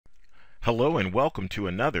Hello and welcome to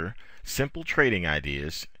another Simple Trading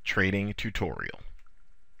Ideas trading tutorial.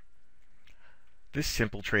 This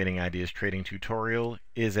Simple Trading Ideas trading tutorial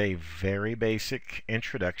is a very basic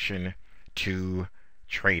introduction to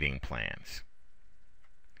trading plans.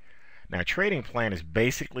 Now, a trading plan is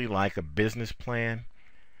basically like a business plan,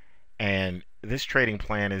 and this trading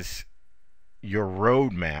plan is your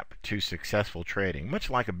roadmap to successful trading,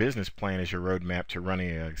 much like a business plan is your roadmap to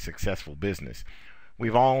running a successful business.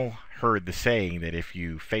 We've all heard the saying that if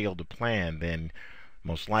you fail to plan, then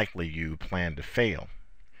most likely you plan to fail.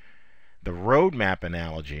 The roadmap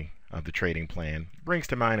analogy of the trading plan brings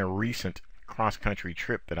to mind a recent cross-country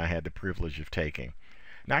trip that I had the privilege of taking.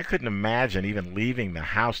 Now, I couldn't imagine even leaving the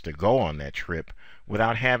house to go on that trip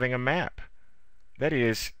without having a map. That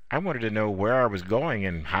is, I wanted to know where I was going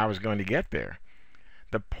and how I was going to get there.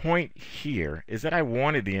 The point here is that I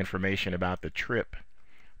wanted the information about the trip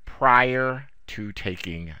prior to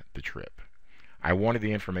taking the trip. I wanted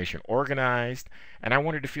the information organized, and I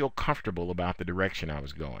wanted to feel comfortable about the direction I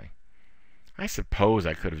was going. I suppose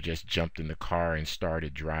I could have just jumped in the car and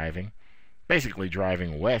started driving, basically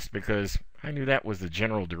driving west because I knew that was the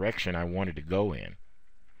general direction I wanted to go in.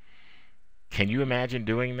 Can you imagine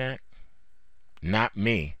doing that? Not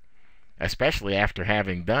me, especially after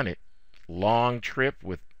having done it. Long trip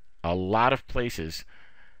with a lot of places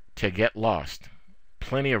to get lost.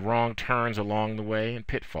 Plenty of wrong turns along the way and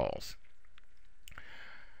pitfalls.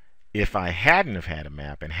 If I hadn't have had a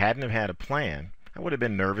map and hadn't have had a plan, I would have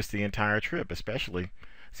been nervous the entire trip, especially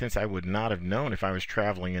since I would not have known if I was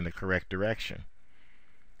traveling in the correct direction.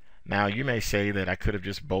 Now, you may say that I could have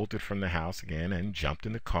just bolted from the house again and jumped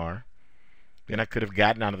in the car. Then I could have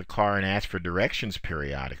gotten out of the car and asked for directions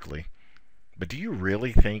periodically. But do you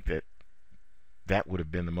really think that that would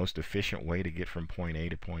have been the most efficient way to get from point A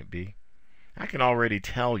to point B? I can already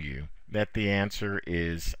tell you that the answer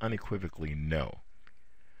is unequivocally no.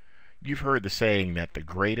 You've heard the saying that the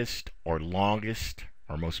greatest or longest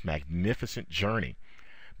or most magnificent journey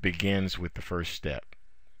begins with the first step.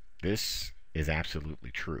 This is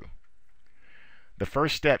absolutely true. The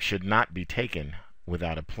first step should not be taken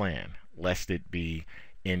without a plan, lest it be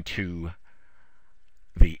into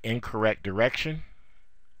the incorrect direction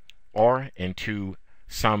or into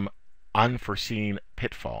some unforeseen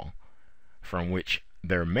pitfall from which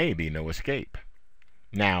there may be no escape.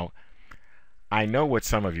 Now, I know what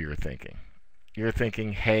some of you are thinking. You're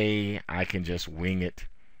thinking, hey, I can just wing it.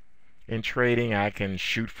 In trading, I can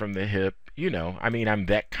shoot from the hip. I'm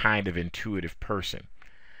that kind of intuitive person.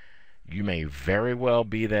 You may very well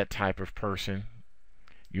be that type of person.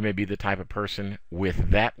 You may be the type of person with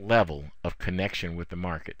that level of connection with the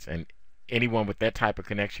markets. And anyone with that type of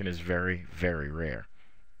connection is very, very rare.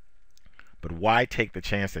 But why take the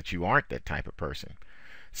chance that you aren't that type of person?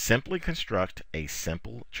 Simply construct a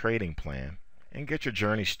simple trading plan and get your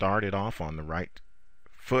journey started off on the right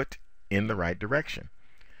foot in the right direction.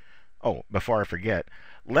 Oh, before I forget,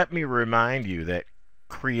 let me remind you that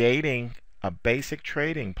creating a basic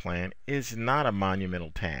trading plan is not a monumental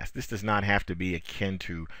task. This does not have to be akin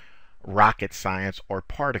to rocket science or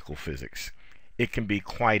particle physics. It can be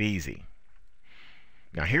quite easy.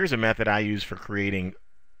 Now, here's a method I use for creating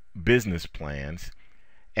business plans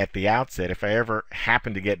at the outset if I ever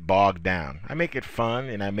happen to get bogged down. I make it fun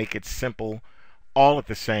and I make it simple all at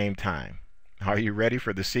the same time. Are you ready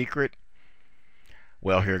for the secret?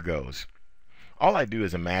 Well, here goes. All I do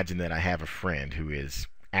is imagine that I have a friend who is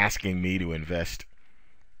asking me to invest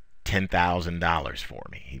 $10,000 for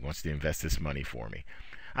me. He wants to invest this money for me.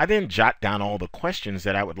 I then jot down all the questions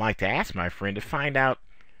that I would like to ask my friend to find out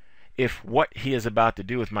if what he is about to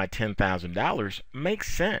do with my $10,000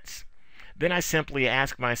 makes sense. Then I simply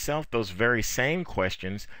ask myself those very same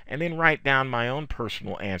questions and then write down my own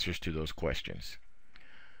personal answers to those questions.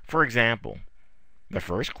 For example, the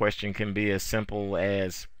first question can be as simple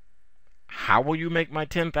as, how will you make my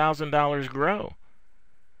 $10,000 grow?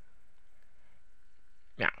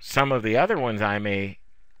 Now, some of the other ones I may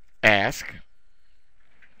ask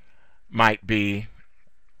might be,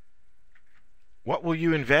 what will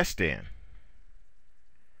you invest in?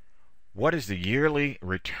 What is the yearly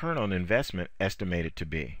return on investment estimated to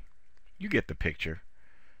be? You get the picture.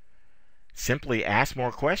 Simply ask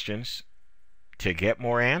more questions to get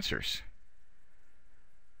more answers.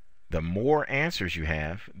 The more answers you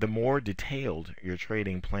have, the more detailed your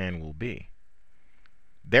trading plan will be.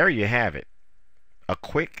 There you have it. A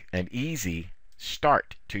quick and easy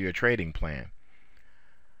start to your trading plan.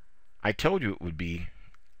 I told you it would be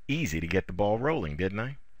easy to get the ball rolling, didn't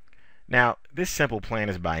I? Now, this simple plan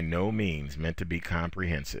is by no means meant to be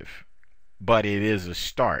comprehensive, but it is a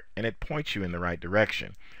start and it points you in the right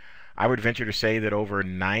direction. I would venture to say that over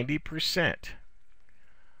 90%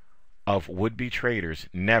 of would-be traders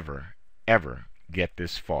never, ever get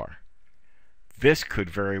this far. This could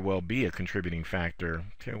very well be a contributing factor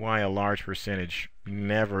to why a large percentage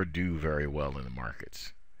never do very well in the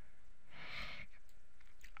markets.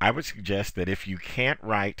 I would suggest that if you can't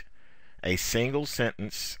write a single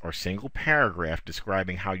sentence or single paragraph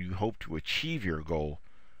describing how you hope to achieve your goal,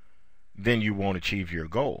 then you won't achieve your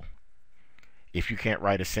goal. If you can't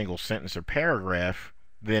write a single sentence or paragraph,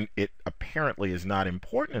 then it apparently is not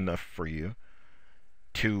important enough for you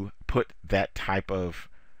to put that type of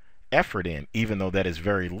effort in, even though that is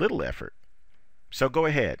very little effort. So go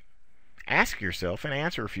ahead, ask yourself and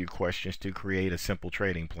answer a few questions to create a simple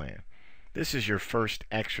trading plan. This is your first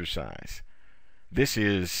exercise. This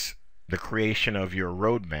is the creation of your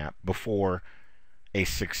roadmap before a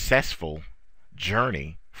successful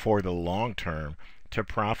journey for the long term to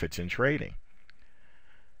profits in trading.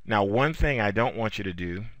 Now, one thing I don't want you to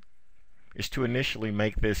do is to initially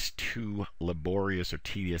make this too laborious or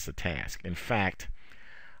tedious a task. In fact,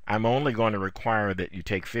 I'm only going to require that you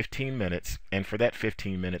take 15 minutes, and for that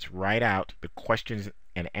 15 minutes, write out the questions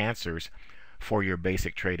and answers for your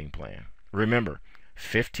basic trading plan. Remember,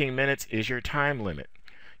 15 minutes is your time limit.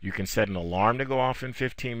 You can set an alarm to go off in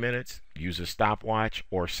 15 minutes, use a stopwatch,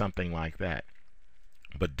 or something like that.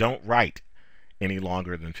 But don't write any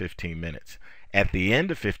longer than 15 minutes. At the end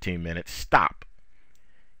of 15 minutes, stop.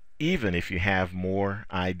 Even if you have more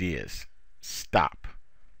ideas, stop.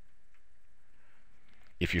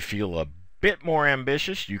 If you feel a bit more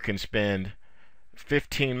ambitious, you can spend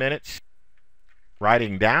 15 minutes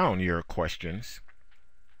writing down your questions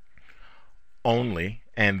only,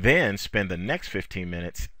 and then spend the next 15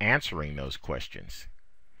 minutes answering those questions.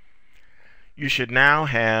 You should now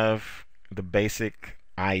have the basic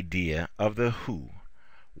idea of the who,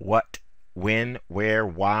 what, when, where,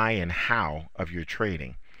 why, and how of your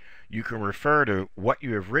trading. You can refer to what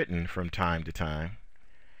you have written from time to time,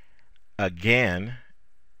 again,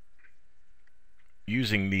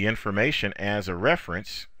 using the information as a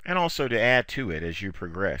reference, and also to add to it as you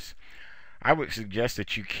progress. I would suggest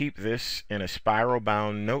that you keep this in a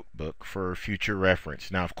spiral-bound notebook for future reference.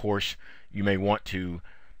 Now, of course, you may want to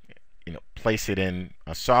place it in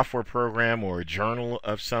a software program or a journal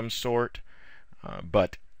of some sort,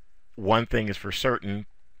 but one thing is for certain,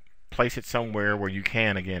 place it somewhere where you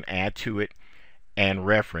can, again, add to it and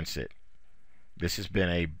reference it. This has been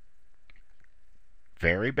a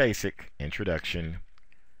very basic introduction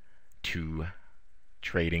to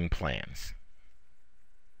trading plans.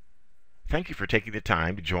 Thank you for taking the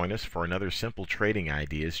time to join us for another Simple Trading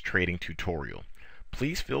Ideas trading tutorial.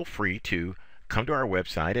 Please feel free to come to our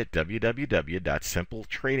website at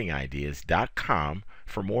www.simpletradingideas.com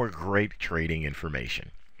for more great trading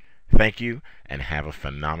information. Thank you and have a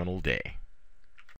phenomenal day.